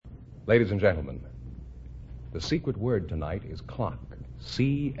Ladies and gentlemen, the secret word tonight is clock.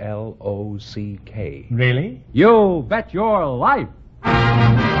 C-L-O-C-K. Really? You bet your life. The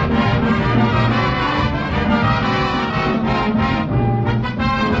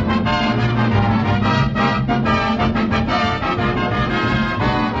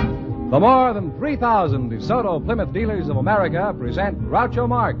more than 3,000 DeSoto Plymouth dealers of America present Groucho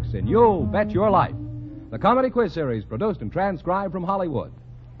Marx in You'll Bet Your Life, the comedy quiz series produced and transcribed from Hollywood.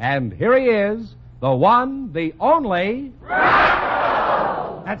 And here he is, the one, the only...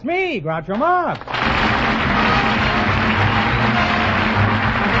 Groucho! That's me, Groucho Marx.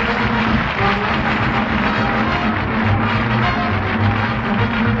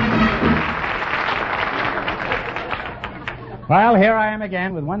 Well, here I am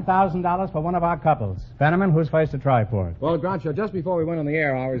again with $1,000 for one of our couples. Fenneman, who's first to try for it? Well, Groucho, just before we went on the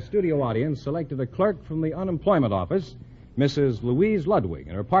air, our studio audience selected a clerk from the unemployment office. Mrs. Louise Ludwig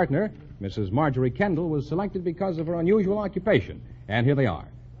and her partner, Mrs. Marjorie Kendall, was selected because of her unusual occupation. And here they are.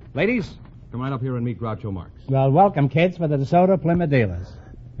 Ladies, come right up here and meet Groucho Marx. Well, welcome, kids, for the DeSoto Plymouth dealers.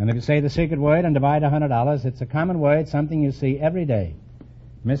 And if you say the secret word and divide $100, it's a common word, something you see every day.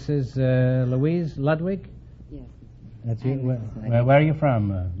 Mrs. Louise Ludwig? Yes. That's you. Where are you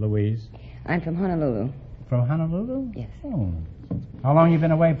from, Louise? I'm from Honolulu. From Honolulu? Yes. Oh. How long you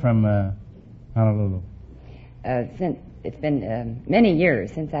been away from Honolulu? It's been many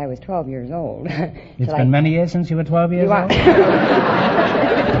years since I was 12 years old. It's been many years since you were 12 years old?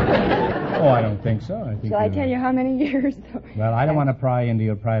 Oh, I don't think so. Shall I tell you how many years? Well, I don't want to pry into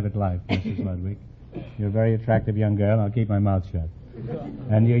your private life, Mrs. Ludwig. You're a very attractive young girl. I'll keep my mouth shut.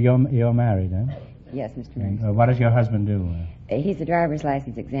 And you're married, huh? Yes, Mr. And, Mayor. what does your husband do? He's a driver's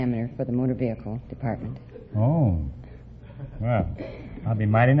license examiner for the motor vehicle department. Oh. Well, I'll be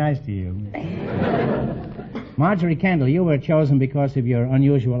mighty nice to you. Marjorie Kendall, you were chosen because of your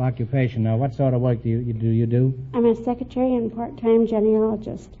unusual occupation. Now, what sort of work do you do? I'm a secretary and part-time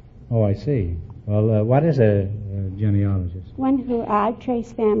genealogist. Oh, I see. Well, what is a genealogist? One who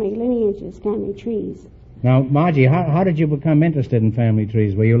trace family lineages, family trees. Now, Margie, how did you become interested in family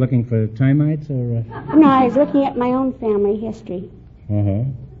trees? Were you looking for termites or... No, I was looking at my own family history. Uh-huh.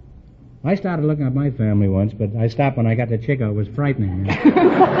 I started looking at my family once, but I stopped when I got to Chico. It was frightening.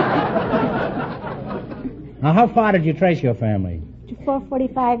 Now, how far did you trace your family? To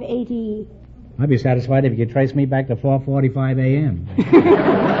 445 AD. I'd be satisfied if you could trace me back to 4:45 a.m.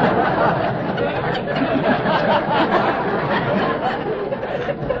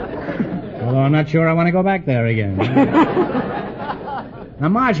 Although I'm not sure I want to go back there again. Now,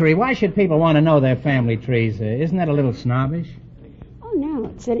 Marjorie, why should people want to know their family trees? Isn't that a little snobbish? Oh,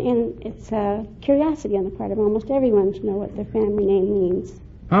 no. It's a curiosity on the part of almost everyone to know what their family name means.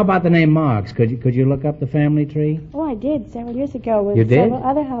 How about the name Marx? Could you look up the family tree? Oh, I did several years ago with You did? several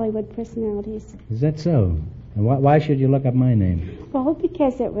other Hollywood personalities. Is that so? And why should you look up my name? Well,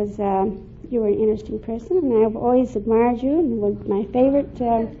 because it was you were an interesting person, and I've always admired you, and were my favorite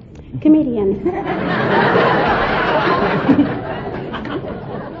comedian.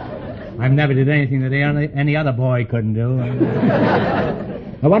 I've never did anything that any other boy couldn't do.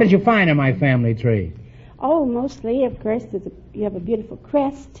 Now, what did you find in my family tree? Oh, mostly, of course, you have a beautiful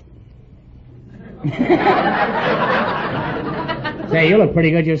crest. Say, you look pretty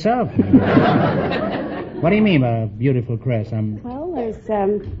good yourself. What do you mean by a beautiful crest? Well, there's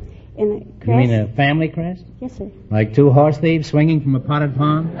in the crest. You mean a family crest? Yes, sir. Like two horse thieves swinging from a potted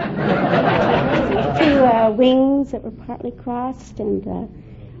palm? Two wings that were partly crossed, and a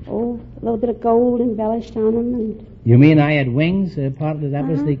little bit of gold embellished on them. And You mean I had wings? Partly that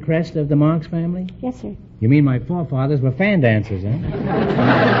was the crest of the Marx family? yes, sir. You mean my forefathers were fan dancers, huh?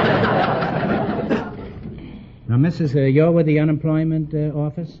 Now, Mrs., you're with the unemployment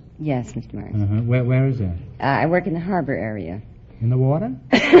office? Yes, Mr. Marx. Uh-huh. Where is that? I work in the harbor area. In the water?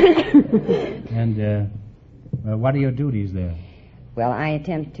 And what are your duties there? Well, I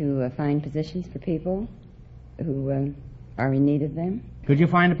attempt to find positions for people who are in need of them. Could you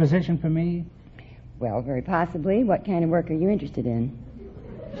find a position for me? Well, very possibly. What kind of work are you interested in?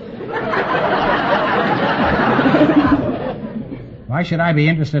 Why should I be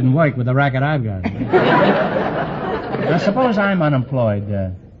interested in work with the racket I've got? Now, suppose I'm unemployed.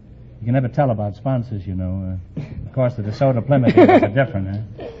 You can never tell about sponsors, you know. Of course, the DeSoto Plymouth dealers are different, huh?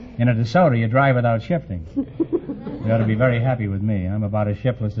 In a DeSoto, you drive without shifting. You ought to be very happy with me. I'm about as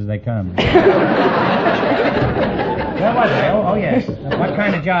shiftless as they come. Where was I? Oh, yes. What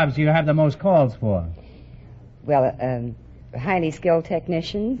kind of jobs do you have the most calls for? Well, highly skilled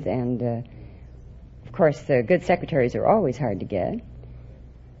technicians and, of course, good secretaries are always hard to get.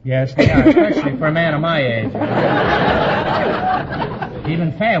 Yes, they are, especially for a man of my age.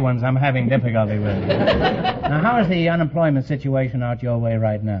 Even fair ones I'm having difficulty with. Now, how is the unemployment situation out your way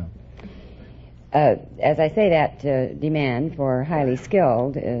right now? As I say, that demand for highly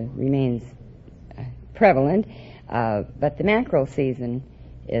skilled remains prevalent, but the mackerel season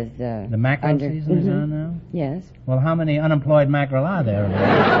is The mackerel season is on now? Yes. Well, how many unemployed mackerel are there?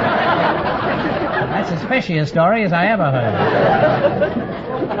 That's as fishy a story as I ever heard.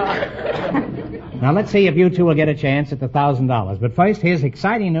 Now, let's see if you two will get a chance at the $1,000. But first, here's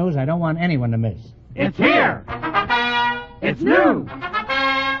exciting news I don't want anyone to miss. It's here. It's new.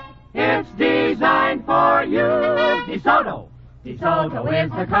 It's designed for you. DeSoto. DeSoto is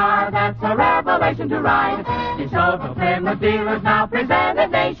the car that's a revelation to ride. DeSoto Plymouth dealers now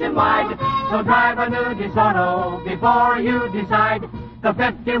presented nationwide. So drive a new DeSoto before you decide. The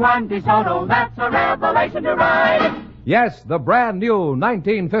 51 DeSoto, that's a revelation to ride. Yes, the brand new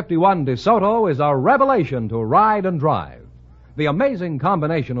 1951 DeSoto is a revelation to ride and drive. The amazing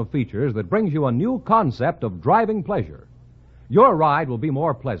combination of features that brings you a new concept of driving pleasure. Your ride will be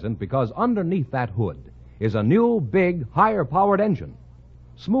more pleasant because underneath that hood is a new, big, higher-powered engine.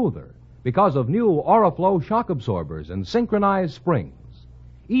 Smoother because of new Oriflow shock absorbers and synchronized springs.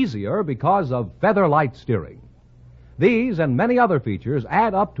 Easier because of feather-light steering. These and many other features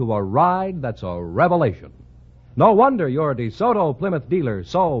add up to a ride that's a revelation. No wonder your DeSoto Plymouth dealer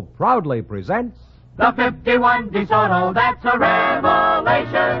so proudly presents The 51 DeSoto, that's a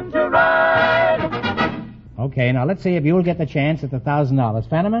revelation to ride. Okay, now let's see if you'll get the chance at the $1,000.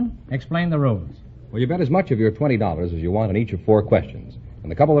 Fenneman, explain the rules. Well, you bet as much of your $20 as you want in each of 4 questions.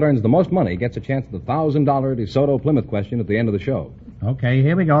 And the couple that earns the most money gets a chance at the $1,000 DeSoto Plymouth question at the end of the show. Okay,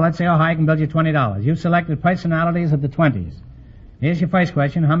 here we go. Let's see how high I can build you $20. You've selected personalities of the 20s. Here's your first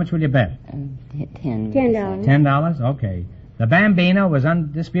question. How much will you bet? $10. $10? Okay. The Bambino was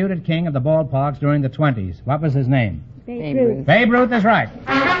undisputed king of the ballparks during the 20s. What was his name? Babe Ruth. Babe Ruth is right.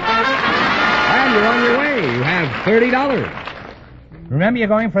 And you're on your way. You have $30. Remember, you're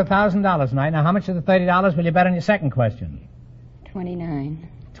going for $1,000 tonight. Now, how much of the $30 will you bet on your second question? 29.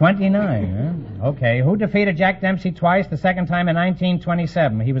 29, huh? Okay. Who defeated Jack Dempsey twice, the second time in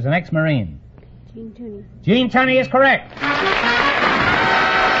 1927? He was an ex-Marine. Gene Tunney. Gene Tunney is correct.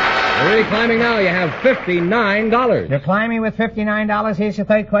 You're really climbing now. You have $59. You're climbing with $59. Here's your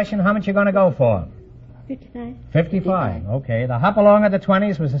third question. How much you going to go for? 55. 55. Okay. The hop-along of the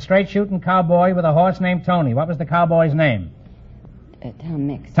 20s was a straight-shooting cowboy with a horse named Tony. What was the cowboy's name? Tom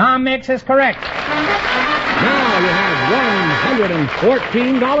Mix. Tom Mix is correct. Now you have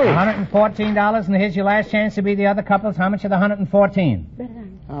 $114. $114, and here's your last chance to be the other couples. How much of the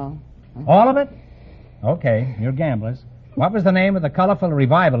 114? Oh. All of it? Okay, you're gamblers. What was the name of the colorful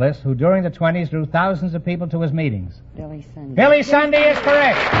revivalist who during the 20s drew thousands of people to his meetings? Billy Sunday. Billy Sunday is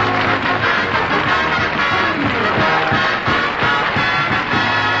correct.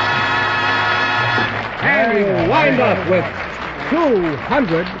 And you wind up with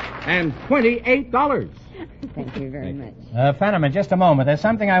 $228. Thank you very much. Fenneman, just a moment. There's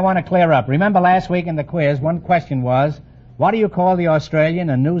something I want to clear up. Remember last week in the quiz, one question was, what do you call the Australian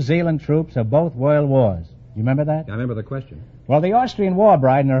and New Zealand troops of both world wars? You remember that? I remember the question. Well, the Austrian war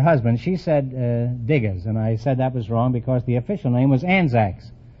bride and her husband, she said diggers, and I said that was wrong because the official name was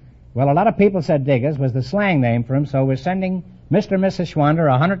Anzacs. Well, a lot of people said diggers was the slang name for him, so we're sending Mr. and Mrs. Schwander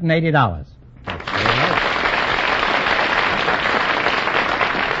 $180.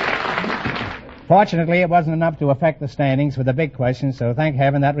 Fortunately, it wasn't enough to affect the standings for the big question, so thank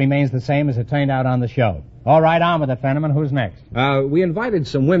heaven that remains the same as it turned out on the show. All right, on with it, Fenneman. Who's next? We invited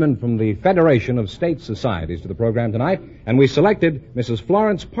some women from the Federation of State Societies to the program tonight, and we selected Mrs.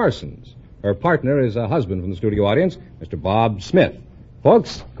 Florence Parsons. Her partner is a husband from the studio audience, Mr. Bob Smith.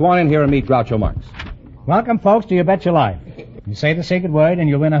 Folks, come on in here and meet Groucho Marx. Welcome, folks, to You Bet Your Life. You say the secret word, and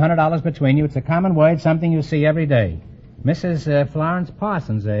you'll win $100 between you. It's a common word, something you see every day. Mrs. Florence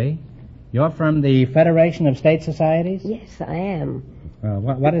Parsons, eh? You're from the Federation of State Societies? Yes, I am.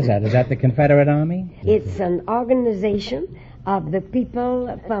 What is that? Is that the Confederate Army? It's an organization of the people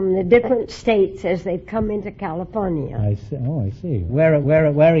from the different states as they've come into California. I see. Oh, I see. Where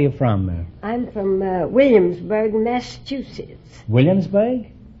are you from? I'm from Williamsburg, Massachusetts.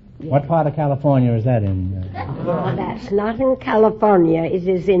 Williamsburg? Yes. What part of California is that in? Oh, that's not in California. It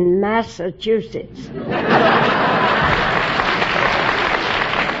is in Massachusetts.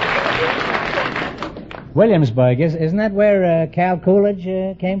 Williamsburg, isn't that where Cal Coolidge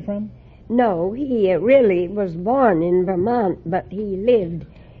came from? No, he really was born in Vermont, but he lived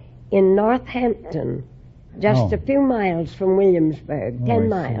in Northampton, just a few miles from Williamsburg, 10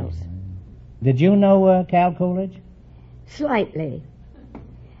 miles. Did you know Cal Coolidge? Slightly.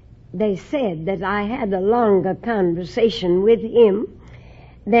 They said that I had a longer conversation with him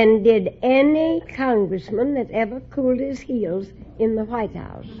than did any congressman that ever cooled his heels in the White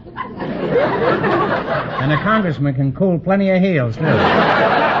House. And a congressman can cool plenty of heels, too.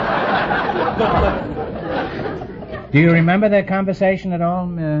 Do you remember that conversation at all,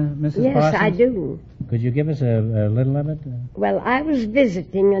 Mrs. Yes, Parsons? I do. Could you give us a little of it? Well, I was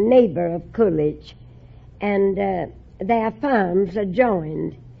visiting a neighbor of Coolidge, and their farms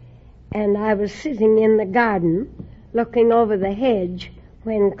adjoined. And I was sitting in the garden looking over the hedge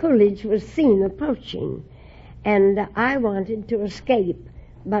when Coolidge was seen approaching. And I wanted to escape,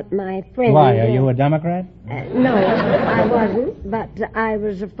 but my friend... Why, are you a Democrat? No, I wasn't, but I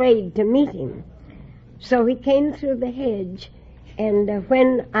was afraid to meet him. So he came through the hedge, and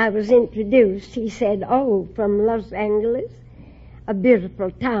when I was introduced, he said, "Oh, from Los Angeles? A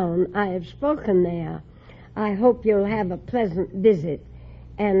beautiful town. I have spoken there. I hope you'll have a pleasant visit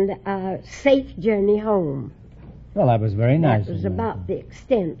and a safe journey home." Well, that was very nice. That was about the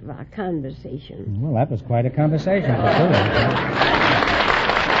extent of our conversation. Well, that was quite a conversation for sure.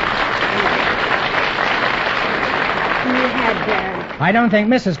 I don't think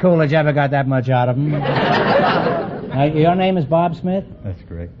Mrs. Coolidge ever got that much out of him. Your name is Bob Smith? That's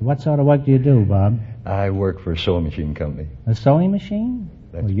correct. What sort of work do you do, Bob? I work for a sewing machine company. A sewing machine?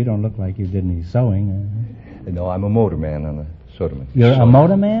 Well, you don't look like you did any sewing. No, I'm a motorman on a sewing machine. You're a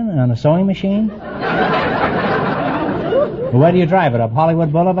motorman on a sewing machine? Well, where do you drive it, up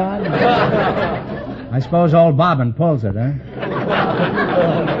Hollywood Boulevard? I suppose old Bobbin pulls it, huh?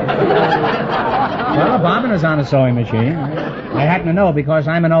 Well, Bobbin is on a sewing machine. I happen to know because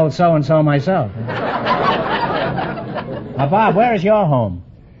I'm an old so-and-so myself. Bob, where is your home?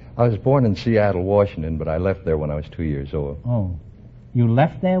 I was born in Seattle, Washington, but I left there when I was 2 years old. Oh. You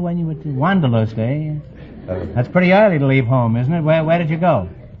left there when you were Wanderlust, eh? That's pretty early to leave home, isn't it? Where did you go?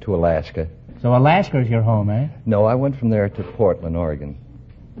 To Alaska. So Alaska is your home, eh? No, I went from there to Portland, Oregon.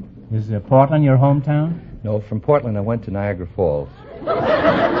 Is Portland your hometown? No, from Portland I went to Niagara Falls.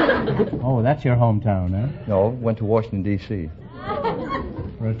 Oh, that's your hometown, eh? No, went to Washington, D.C.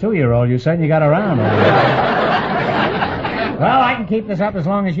 For a 2-year-old, you certainly got around. Well, I can keep this up as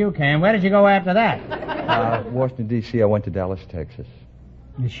long as you can. Where did you go after that? Washington, D.C., I went to Dallas, Texas.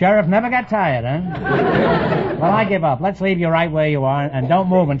 The sheriff never got tired, huh? Well, I give up. Let's leave you right where you are, and don't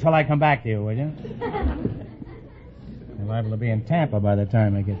move until I come back to you, will you? You're liable to be in Tampa by the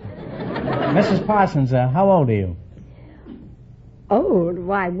time I get there. Mrs. Parsons, how old are you? Old?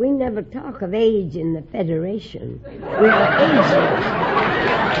 Why, we never talk of age in the Federation. We are ageless.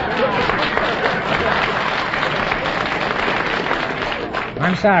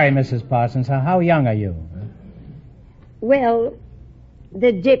 I'm sorry, Mrs. Parsons. How young are you? Well,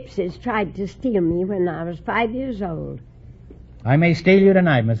 the gypsies tried to steal me when I was 5 years old. I may steal you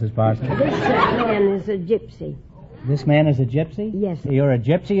tonight, Mrs. Parsons. This man is a gypsy. This man is a gypsy? Yes, sir. You're a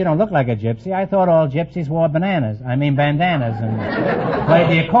gypsy? You don't look like a gypsy. I thought all gypsies wore bandanas and played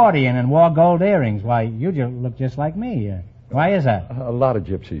the accordion and wore gold earrings. Why, you look just like me. Why is that? A lot of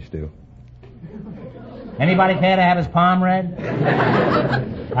gypsies do. Anybody care to have his palm read?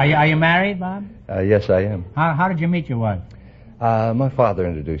 Are you married, Bob? Yes, I am. How did you meet your wife? My father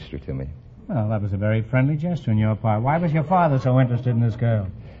introduced her to me. Well, that was a very friendly gesture on your part. Why was your father so interested in this girl?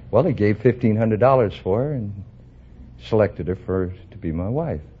 Well, he gave $1,500 for her and selected her to be my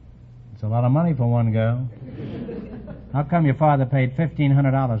wife. It's a lot of money for one girl. How come your father paid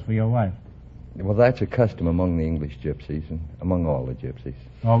 $1,500 for your wife? Well, that's a custom among the English gypsies and among all the gypsies.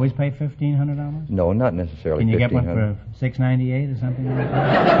 Always pay $1,500? No, not necessarily. Can you get one for $6.98 or something like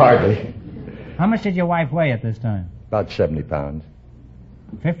that? Hardly. How much did your wife weigh at this time? About 70 pounds.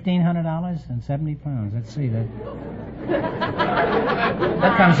 $1,500 and 70 pounds. Let's see that.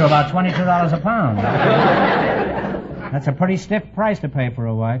 That comes to about $22 a pound. That's a pretty stiff price to pay for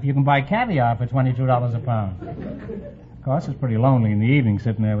a wife. You can buy caviar for $22 a pound. Of course, it's pretty lonely in the evening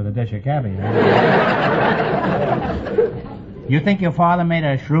sitting there with a dish of caviar. You think your father made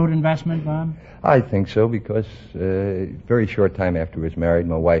a shrewd investment, Bob? I think so, because very short time after we was married,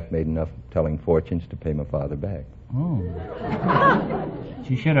 my wife made enough telling fortunes to pay my father back. Oh.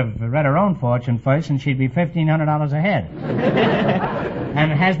 She should have read her own fortune first, and she'd be $1,500 ahead.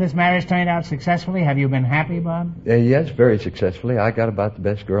 And has this marriage turned out successfully? Have you been happy, Bob? Yes, very successfully. I got about the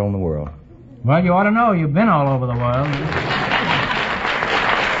best girl in the world. Well, you ought to know. You've been all over the world.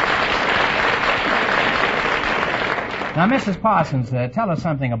 Now, Mrs. Parsons, tell us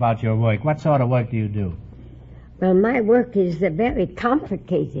something about your work. What sort of work do you do? Well, my work is very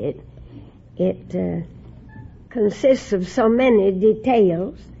complicated. It consists of so many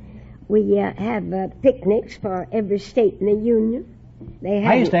details. We have picnics for every state in the Union.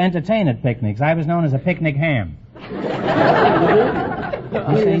 I used to entertain at picnics. I was known as a picnic ham. In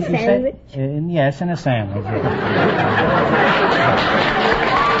a sandwich? Yes, in a sandwich.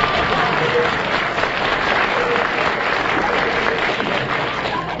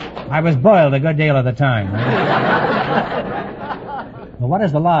 I was boiled a good deal of the time. Well, what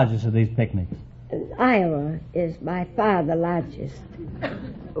is the largest of these picnics? Iowa is by far the largest.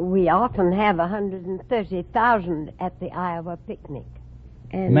 We often have 130,000 at the Iowa picnic.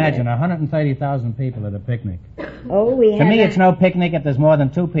 And, Imagine 130,000 people at a picnic. we To have me, it's no picnic if there's more than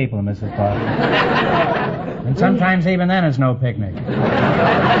 2 people, Mrs. Parsons. And sometimes even then it's no picnic.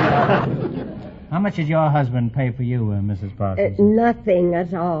 How much did your husband pay for you, Mrs. Parsons? Nothing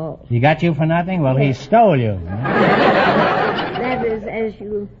at all. He got you for nothing? Well, he stole you. That is as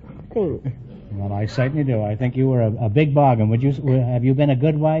you think. Well, I certainly do. I think you were a big bargain. Have you been a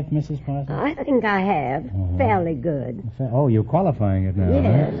good wife, Mrs. Parsons? I think I have. Fairly good. Oh, you're qualifying it now.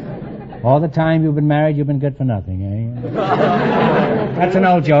 Yes. Huh? All the time you've been married, you've been good for nothing, eh? That's an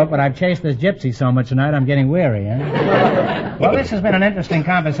old joke, but I've chased this gypsy so much tonight I'm getting weary, eh? Well, this has been an interesting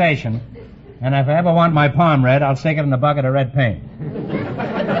conversation, and if I ever want my palm red, I'll stick it in a bucket of red paint.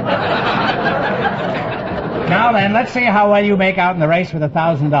 Now then, let's see how well you make out in the race with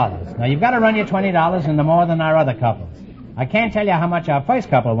 $1,000. Now, you've got to run your $20 into more than our other couples. I can't tell you how much our first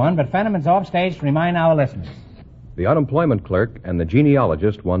couple won, but Fenneman's off stage to remind our listeners. The unemployment clerk and the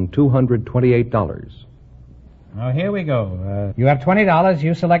genealogist won $228. Now, here we go. You have $20.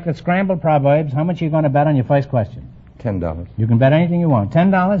 You selected scrambled proverbs. How much are you going to bet on your first question? $10. You can bet anything you want.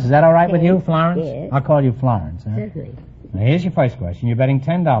 $10? Is that all right with you, Florence? Yes. I'll call you Florence. Huh? Certainly. Now, here's your first question. You're betting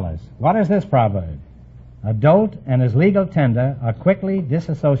 $10. What is this proverb? A dolt and his legal tender are quickly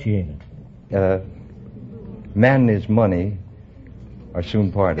disassociated. Man and his money are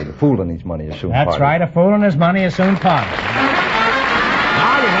soon parted. A fool and his money is soon parted. That's right. A fool and his money is soon parted.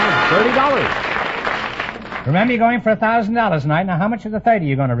 Now you have $30. Remember, you're going for $1,000 tonight. Now, how much of the 30 are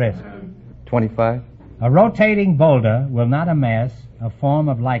you going to risk? 25. A rotating boulder will not amass a form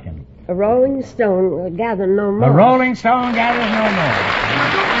of lichen. A rolling stone will gather no more. A rolling stone gathers no more.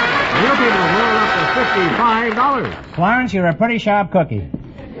 You'll be able to roll up to $55. Florence, you're a pretty sharp cookie.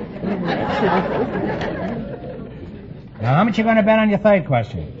 Now, how much are you going to bet on your third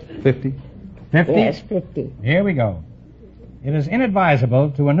question? 50. 50? Yes, 50. Here we go. It is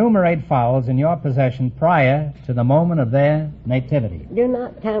inadvisable to enumerate fowls in your possession prior to the moment of their nativity. Do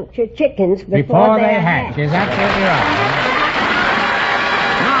not count your chickens Before they hatch. Is absolutely right.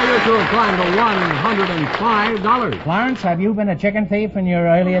 Now you two have climbed to $105. Florence, have you been a chicken thief in your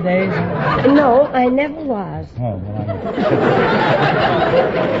earlier days? No, I never was. Oh, well,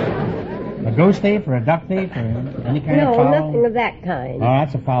 a goose thief or a duck thief or any kind of fowl? No, nothing of that kind. Oh,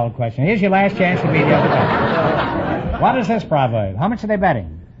 that's a foul question. Here's your last chance to beat the other guy. What is this proverb? How much are they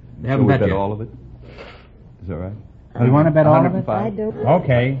betting? They haven't bet yet. all of it? Is that right? Do you want to bet all of it? I don't.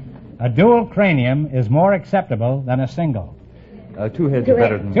 Okay. A dual cranium is more acceptable than a single. 2 heads are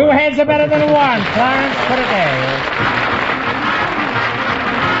better than 2 one. heads are better than 1. Clarence, put it there.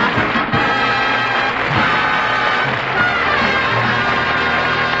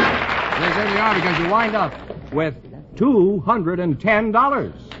 They say they are because you wind up with $210.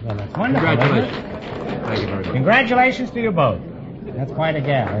 Well, that's wonderful. Congratulations. Isn't it? Thank you very much. Congratulations to you both. That's quite a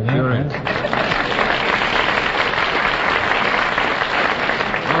gal, isn't Sure it? is.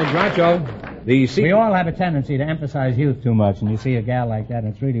 Well, Groucho, the We all have a tendency to emphasize youth too much, and you see a gal like that,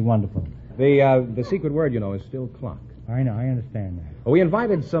 and it's really wonderful. the secret word, you know, is still clock. I know, I understand that. Well, we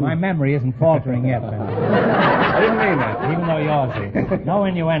invited some... My memory isn't faltering yet, Ben. I didn't mean that. Even though yours is. No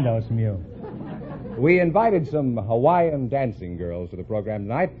innuendos from you. We invited some Hawaiian dancing girls to the program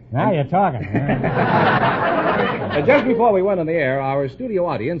tonight. Now you're talking. Just before we went on the air, our studio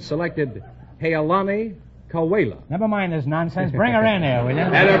audience selected Healani Kawela. Never mind this nonsense. Bring her in here, will you?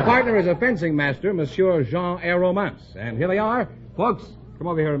 And her partner is a fencing master, Monsieur Jean Aeromance. And here they are. Folks, come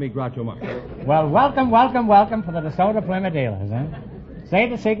over here and meet Groucho Marx. Well, welcome for the DeSoto Plymouth dealers, eh? Say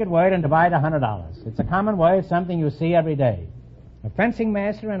the secret word and divide $100. It's a common word, something you see every day. A fencing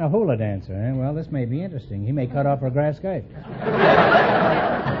master and a hula dancer, eh? Well, this may be interesting. He may cut off her grass skirt.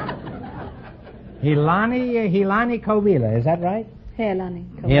 Hilani Kobila, is that right? Healani.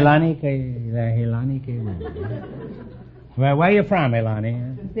 Hilani Kobila. Well, where are you from,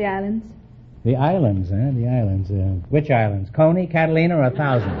 Hilani? The islands. The islands, eh? The islands. Which islands? Coney, Catalina, or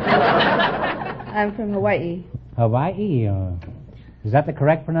 1,000? I'm from Hawaii. Hawaii. Is that the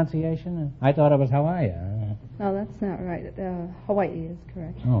correct pronunciation? I thought it was Hawaii. No, that's not right. Hawaii is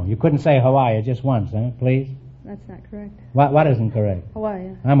correct. Oh, you couldn't say Hawaii just once, eh? Please? That's not correct. What isn't correct?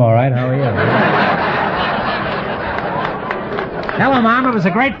 Hawaii. I'm all right. How are you? Hello, Mom. It was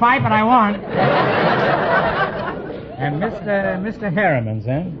a great fight, but I won. And Mr. Harriman's,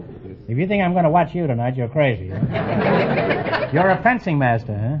 eh? If you think I'm going to watch you tonight, you're crazy. Huh? You're a fencing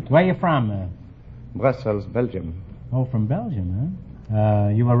master, huh? Where you from? Brussels, Belgium. Oh, from Belgium, huh?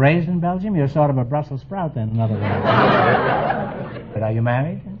 You were raised in Belgium? You're sort of a Brussels sprout, then, in other words. But are you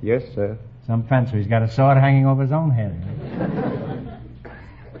married? Yes, sir. Some fencer. He's got a sword hanging over his own head.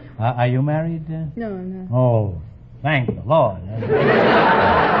 Are you married? No, I'm not. Oh, thank the Lord.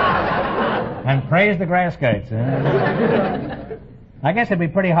 And praise the grass skirts. I guess it'd be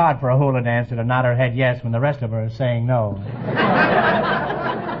pretty hard for a hula dancer to nod her head yes when the rest of her is saying no.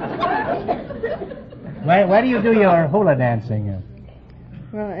 Where do you do your hula dancing?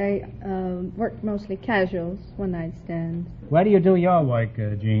 Well, I work mostly casuals, one-night stands. Where do you do your work,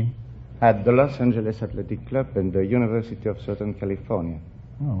 Gene? At the Los Angeles Athletic Club and the University of Southern California.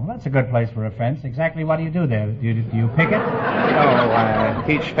 Oh, well, that's a good place for a fence. Exactly what do you do there? Do you pick it? No, I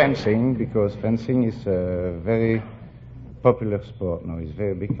teach fencing because fencing is a very popular sport now. It's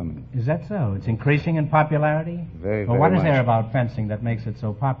very becoming. Is that so? It's increasing in popularity? Very, well, very what is much. there about fencing that makes it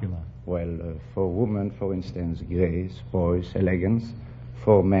so popular? Well, for women, for instance, grace, poise, elegance.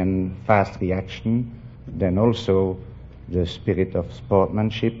 For men, fast reaction. Then also the spirit of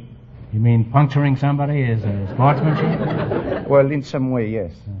sportsmanship. You mean puncturing somebody is sportsmanship? Well, in some way,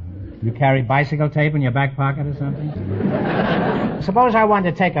 yes. You carry bicycle tape in your back pocket or something? Suppose I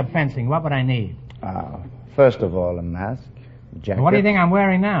wanted to take up fencing. What would I need? First of all, a mask, jacket. What do you think I'm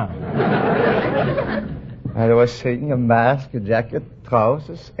wearing now? I was saying a mask, a jacket,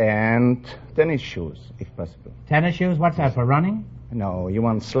 trousers, and tennis shoes, if possible. Tennis shoes? What's that, for running? No, you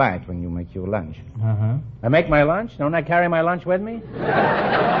want slide when you make your lunch. Uh-huh. I make my lunch? Don't I carry my lunch with me?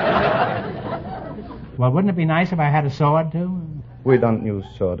 Well, wouldn't it be nice if I had a sword, too? We don't use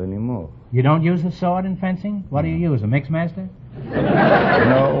sword anymore. You don't use a sword in fencing? What do you use, a mixmaster?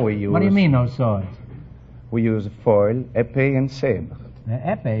 No, we use... What do you mean, no swords? We use foil, épée, and sabre.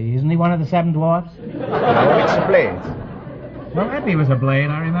 Épée? Isn't he one of the 7 dwarfs? No, it's a blade. Well, épée was a blade,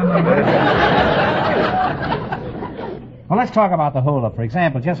 I remember that. Well, let's talk about the hula. For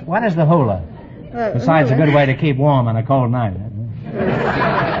example, just what is the hula? Besides a good way to keep warm on a cold night.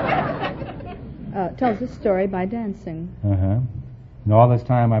 Tells a story by dancing. Uh-huh. And all this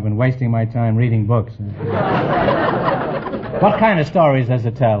time I've been wasting my time reading books. What kind of stories does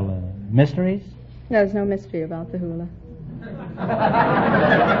it tell? Mysteries? There's no mystery about the hula.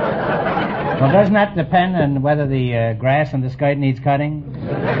 Well, doesn't that depend on whether the grass on the skirt needs cutting?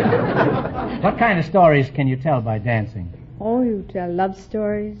 What kind of stories can you tell by dancing? Oh, you tell love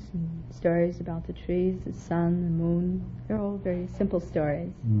stories, and stories about the trees, the sun, the moon. They're all very simple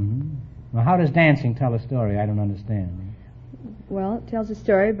stories. Mm-hmm. Well, how does dancing tell a story? I don't understand. Well, it tells a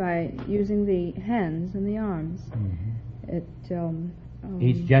story by using the hands and the arms. Mm-hmm. It,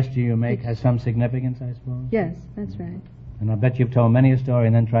 Each gesture you make has some significance, I suppose? Yes, that's right. And I bet you've told many a story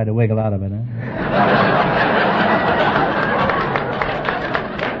and then tried to wiggle out of it, huh?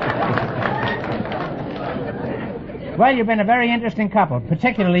 Well, you've been a very interesting couple,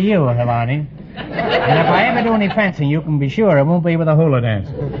 particularly you, Helani. And if I ever do any fencing, you can be sure it won't be with a hula dance.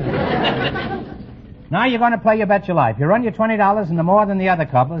 Now you're going to play You Bet Your Life. You run your $20 into more than the other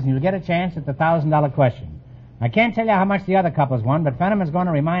couples, and you'll get a chance at the $1,000 question. I can't tell you how much the other couples won, but Fenham is going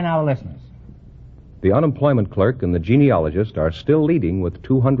to remind our listeners. The unemployment clerk and the genealogist are still leading with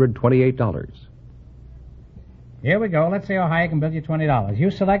 $228. Here we go. Let's see how high I can build you $20.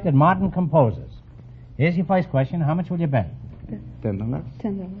 You selected modern composers. Here's your first question. How much will you bet? $10.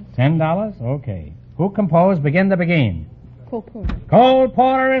 $10? Okay. Who composed Begin the Begin? Cole Porter. Cole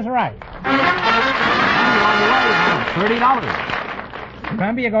Porter is right. $30.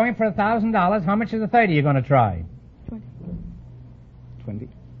 Remember, you're going for $1,000. How much is the 30 you're going to try? 20.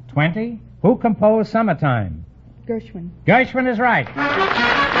 20? Who composed Summertime? Gershwin. Gershwin is right.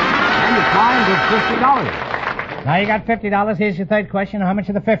 And you climbed with $50. Now you got $50. Here's your third question. How much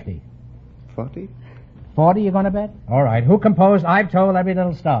of the 50? 40. 40 you're going to bet? All right. Who composed I've Told Every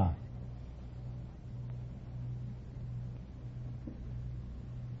Little Star?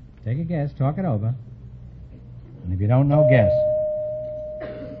 Take a guess. Talk it over. And if you don't know, guess.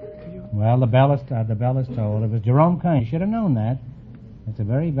 Well, the bell is tolled. It was Jerome Kern. You should have known that. It's a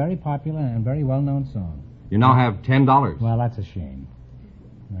very, very popular and very well-known song. You now have $10. Well, that's a shame.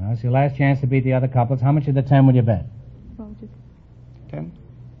 Now, it's your last chance to beat the other couples. How much of the 10 will you bet? Well, just 10.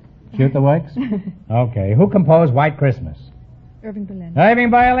 Shoot the works? Okay. Who composed White Christmas? Irving Berlin. Irving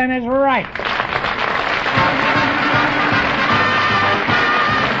Berlin is right.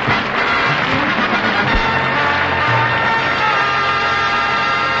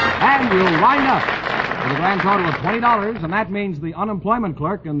 And you'll wind up with a grand total of $20, and that means the unemployment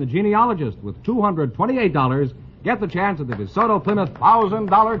clerk and the genealogist with $228 get the chance at the DeSoto Plymouth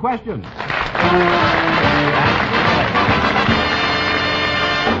 $1,000 question.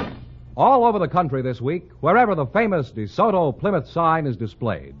 All over the country this week, wherever the famous DeSoto Plymouth sign is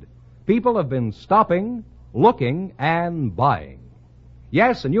displayed, people have been stopping, looking, and buying.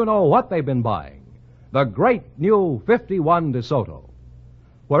 Yes, and you know what they've been buying. The great new 51 DeSoto.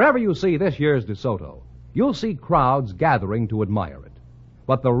 Wherever you see this year's DeSoto, you'll see crowds gathering to admire it.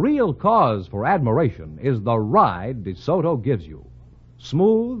 But the real cause for admiration is the ride DeSoto gives you.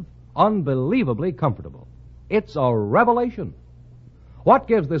 Smooth, unbelievably comfortable. It's a revelation. What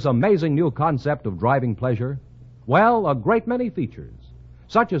gives this amazing new concept of driving pleasure? Well, a great many features,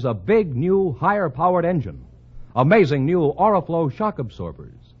 such as a big new higher-powered engine, amazing new Oriflow shock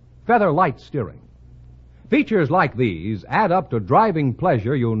absorbers, feather light steering. Features like these add up to driving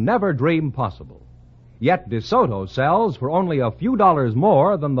pleasure you never dreamed possible. Yet DeSoto sells for only a few dollars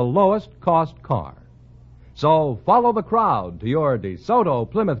more than the lowest cost car. So follow the crowd to your DeSoto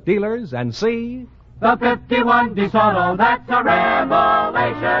Plymouth dealers and see the 51 DeSoto, that's a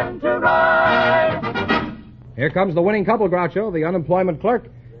revelation to ride. Here comes the winning couple, Groucho, the unemployment clerk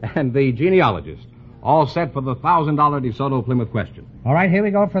and the genealogist. All set for the $1,000 DeSoto Plymouth question. All right, here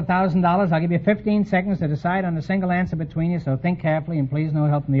we go for $1,000. I'll give you 15 seconds to decide on a single answer between you, so think carefully and please no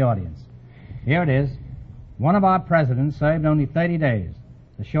help from the audience. Here it is. One of our presidents served only 30 days,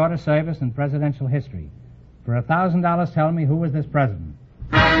 the shortest service in presidential history. For $1,000, tell me who was this president.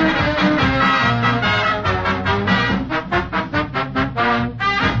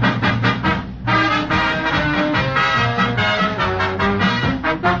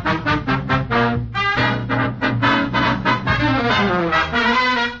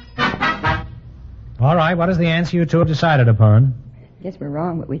 All right, what is the answer you two have decided upon? Guess we're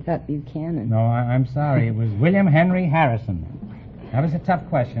wrong, but we thought Buchanan. No, I'm sorry. It was William Henry Harrison. That was a tough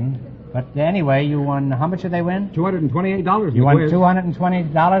question. But anyway, you won. How much did they win? $228. You won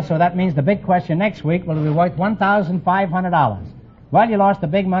 $220, so that means the big question next week will be worth $1,500. Well, you lost the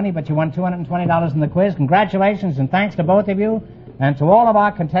big money, but you won $220 in the quiz. Congratulations, and thanks to both of you and to all of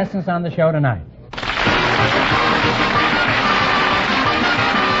our contestants on the show tonight.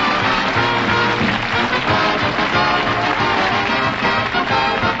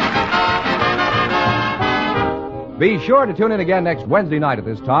 Be sure to tune in again next Wednesday night at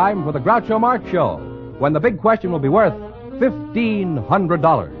this time for the Groucho Marx Show, when the big question will be worth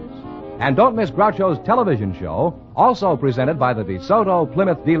 $1,500. And don't miss Groucho's television show, also presented by the DeSoto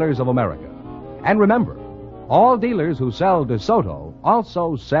Plymouth Dealers of America. And remember, all dealers who sell DeSoto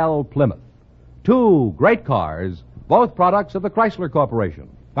also sell Plymouth. Two great cars, both products of the Chrysler Corporation.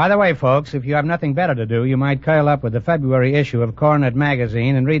 By the way, folks, if you have nothing better to do, you might curl up with the February issue of Coronet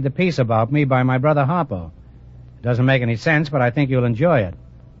Magazine and read the piece about me by my brother Harpo. It doesn't make any sense, but I think you'll enjoy it.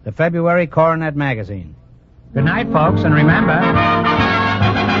 The February Coronet Magazine. Good night, folks, and remember,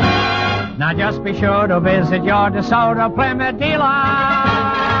 now just be sure to visit your DeSoto Plymouth dealer.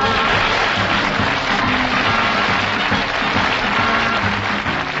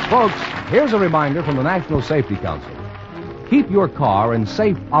 Folks, here's a reminder from the National Safety Council. Keep your car in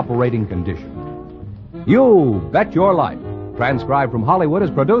safe operating condition. You Bet Your Life, transcribed from Hollywood,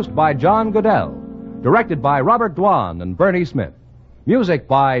 is produced by John Goodell. Directed by Robert Dwan and Bernie Smith. Music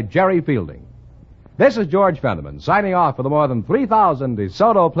by Jerry Fielding. This is George Fenneman signing off for the more than 3,000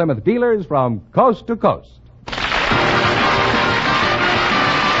 DeSoto Plymouth dealers from coast to coast.